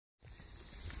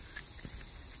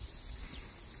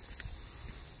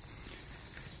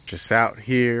Just out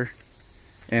here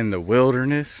in the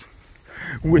wilderness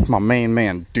with my main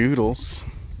man Doodles.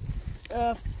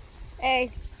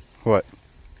 Hey. What?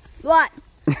 What?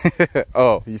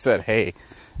 Oh, you said hey.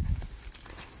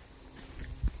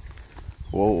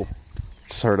 Whoa.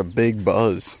 Just heard a big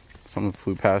buzz. Someone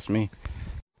flew past me.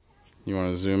 You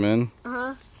want to zoom in?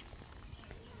 Uh-huh.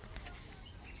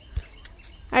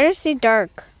 I just see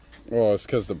dark. Well, it's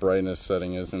because the brightness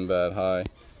setting isn't that high.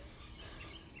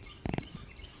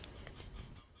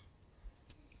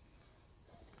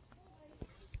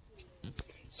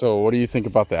 So, what do you think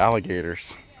about the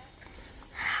alligators?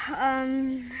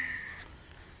 Those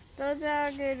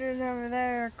alligators over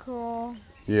there are cool.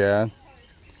 Yeah?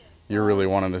 You're really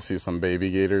wanting to see some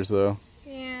baby gators, though?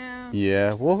 Yeah.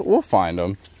 Yeah, we'll find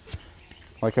them.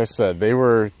 Like I said, they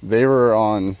were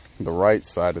on the right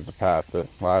side of the path the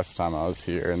last time I was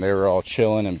here, and they were all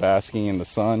chilling and basking in the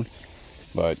sun,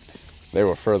 but they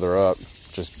were further up,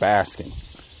 just basking.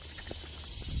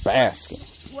 Basking.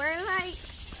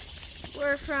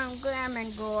 We're from Glam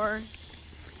and Gore.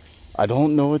 I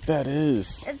don't know what that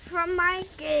is. It's from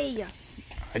Mikey.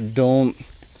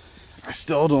 I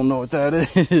still don't know what that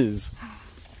is.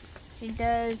 He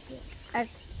does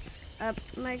up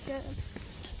like that.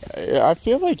 I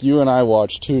feel like you and I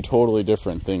watch two totally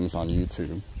different things on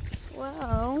YouTube.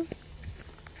 Well.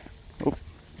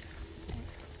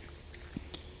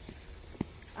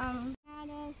 Oh.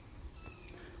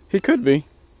 He could be.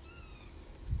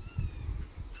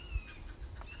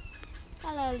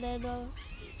 Hello, little.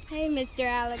 Hey, Mr.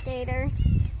 Alligator.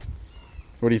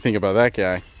 What do you think about that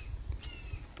guy?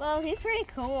 Well, he's pretty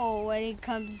cool when he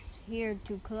comes here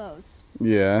too close.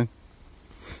 Yeah.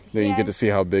 Then you get to see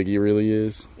how big he really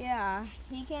is. Yeah,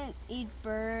 he can eat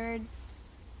birds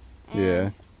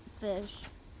and fish.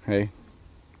 Hey,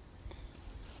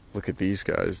 look at these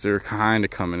guys. They're kind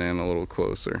of coming in a little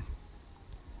closer.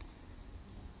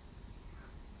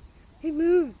 He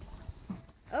moved.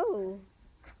 Oh,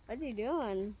 what's he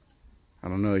doing? I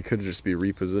don't know. He could just be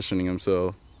repositioning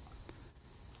himself.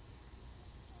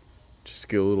 Just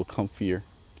get a little comfier.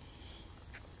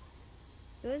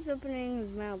 He was opening his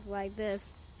mouth like this.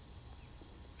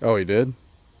 Oh, he did?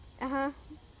 Uh-huh.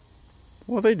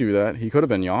 Well, they do that. He could have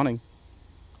been yawning.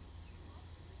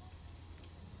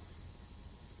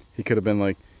 He could have been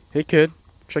like, hey kid,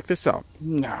 check this out.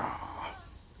 No.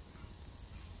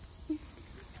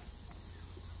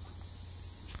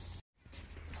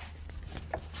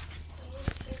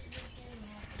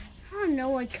 I don't know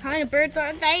what kind of birds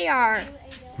they are.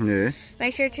 Yeah.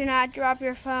 Make sure to not drop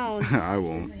your phone. I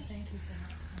won't.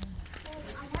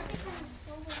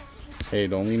 Hey,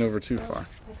 don't lean over too far.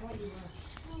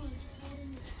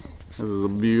 This is a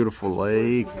beautiful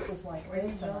lake. I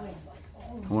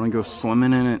want to go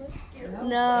swimming in it.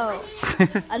 No.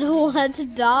 I don't want to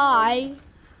die.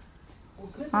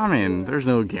 I mean, there's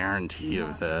no guarantee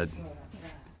of that.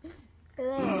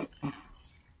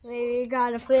 Maybe you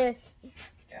got a fish.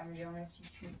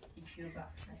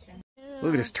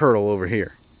 Look at this turtle over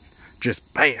here.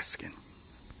 Just basking.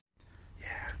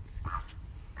 Yeah.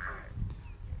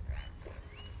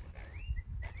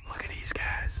 Look at these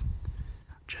guys.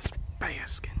 Just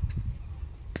basking.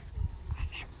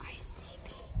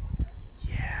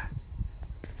 Yeah.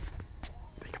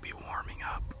 They could be warming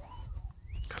up.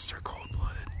 Because they're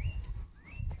cold-blooded.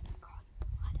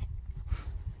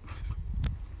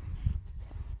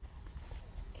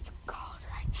 It's cold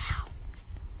right now.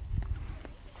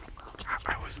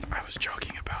 I was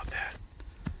joking about that.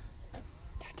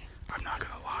 I'm not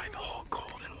gonna lie, the whole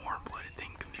cold and warm-blooded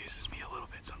thing confuses me a little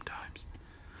bit sometimes.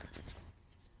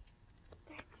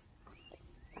 Look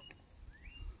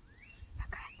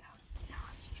at those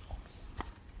nostrils.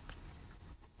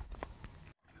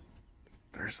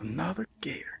 There's another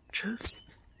gator just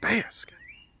basking.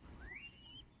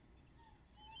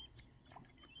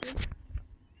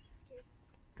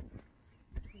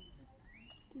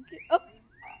 Oh.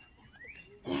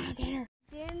 Gator.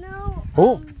 You know,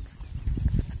 Oh!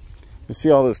 You see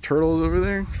all those turtles over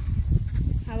there?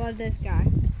 how about this guy?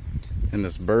 And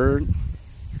this bird?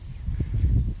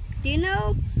 Do you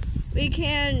know we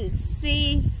can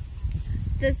see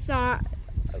the side?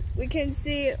 We can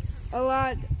see a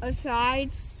lot of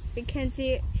sides. We can see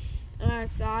it on our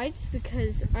sides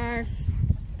because our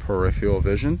Peripheral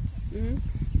vision?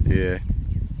 Mm-hmm. Yeah.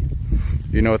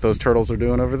 You know what those turtles are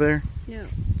doing over there? No.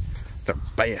 They're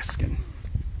basking.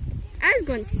 I was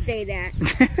going to say that.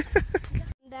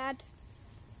 That.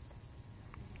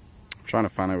 I'm trying to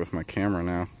find it with my camera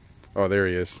now. Oh, there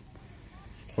he is.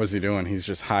 What's he doing? He's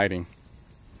just hiding.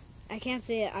 I can't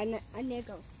see it. I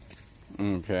nickel.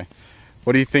 Okay.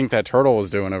 What do you think that turtle was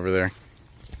doing over there?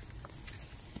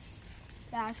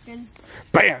 Baskin.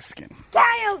 Baskin.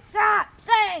 Can you stop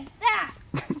saying that?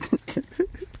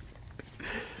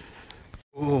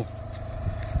 Whoa.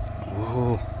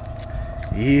 Whoa.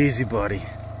 Easy, buddy.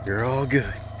 You're all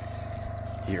good.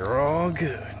 You're all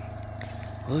good.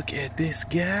 Look at this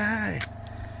guy.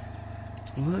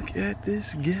 Look at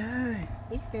this guy.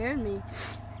 He scared me.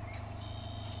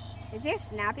 Is he a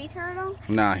snappy turtle?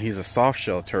 Nah, he's a soft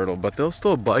shell turtle, but they'll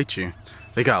still bite you.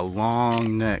 They got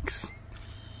long necks.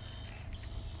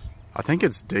 I think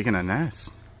it's digging a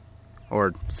nest.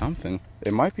 Or something.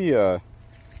 It might be a...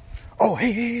 Oh,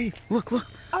 hey, hey, hey. Look, look.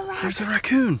 There's a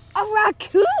raccoon. A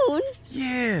raccoon?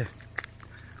 Yeah.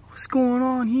 What's going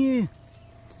on here?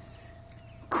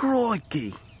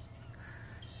 Crikey.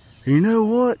 You know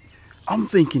what? I'm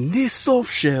thinking this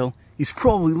soft shell is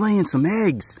probably laying some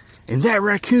eggs. And that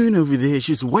raccoon over there is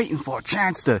just waiting for a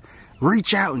chance to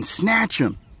reach out and snatch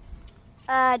them.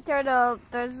 Turtle,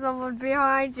 there's someone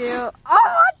behind you. I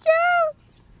want you!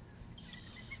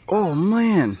 Oh,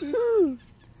 man.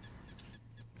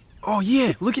 Oh,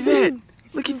 yeah. Look at that.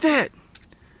 Look at that.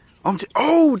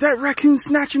 Oh, that raccoon's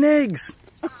snatching eggs.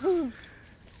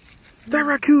 That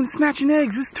raccoon's snatching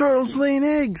eggs. This turtle's laying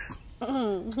eggs.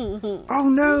 Oh,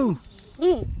 no.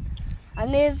 I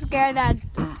need to scare that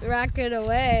raccoon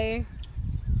away.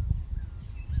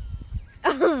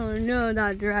 Oh, no,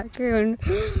 that raccoon.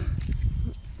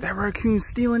 That raccoon's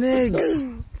stealing eggs.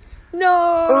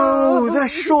 No. Oh,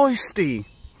 that's shoisty.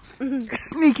 A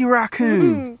sneaky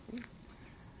raccoon.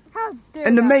 How dare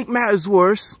And to that? make matters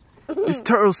worse, this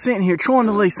turtle's sitting here trying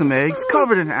to lay some eggs,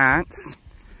 covered in ants.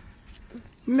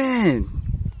 Man,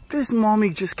 this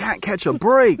mommy just can't catch a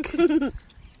break.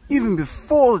 Even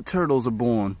before the turtles are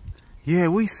born. Yeah,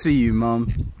 we see you,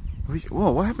 Mom.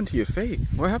 Whoa, what happened to your face?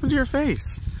 What happened to your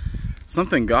face?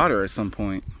 Something got her at some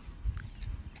point.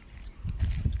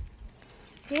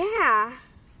 Yeah.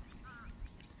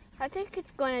 I think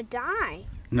it's gonna die.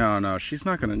 No, she's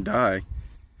not gonna die.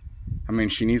 I mean,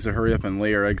 she needs to hurry up and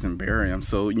lay her eggs and bury them.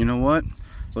 So, you know what?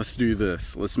 Let's do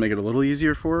this. Let's make it a little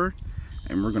easier for her,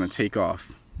 and we're gonna take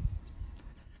off.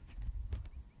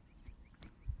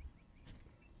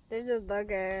 There's a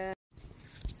bugger.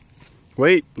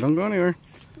 Wait, don't go anywhere.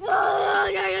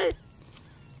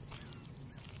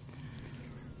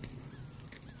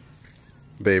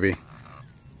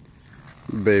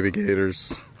 Baby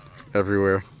gators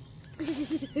everywhere.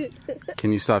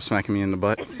 Can you stop smacking me in the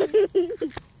butt?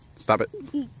 Stop it.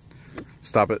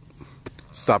 Stop it.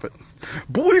 Stop it.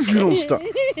 Boy, if you don't stop.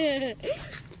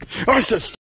 I said stop.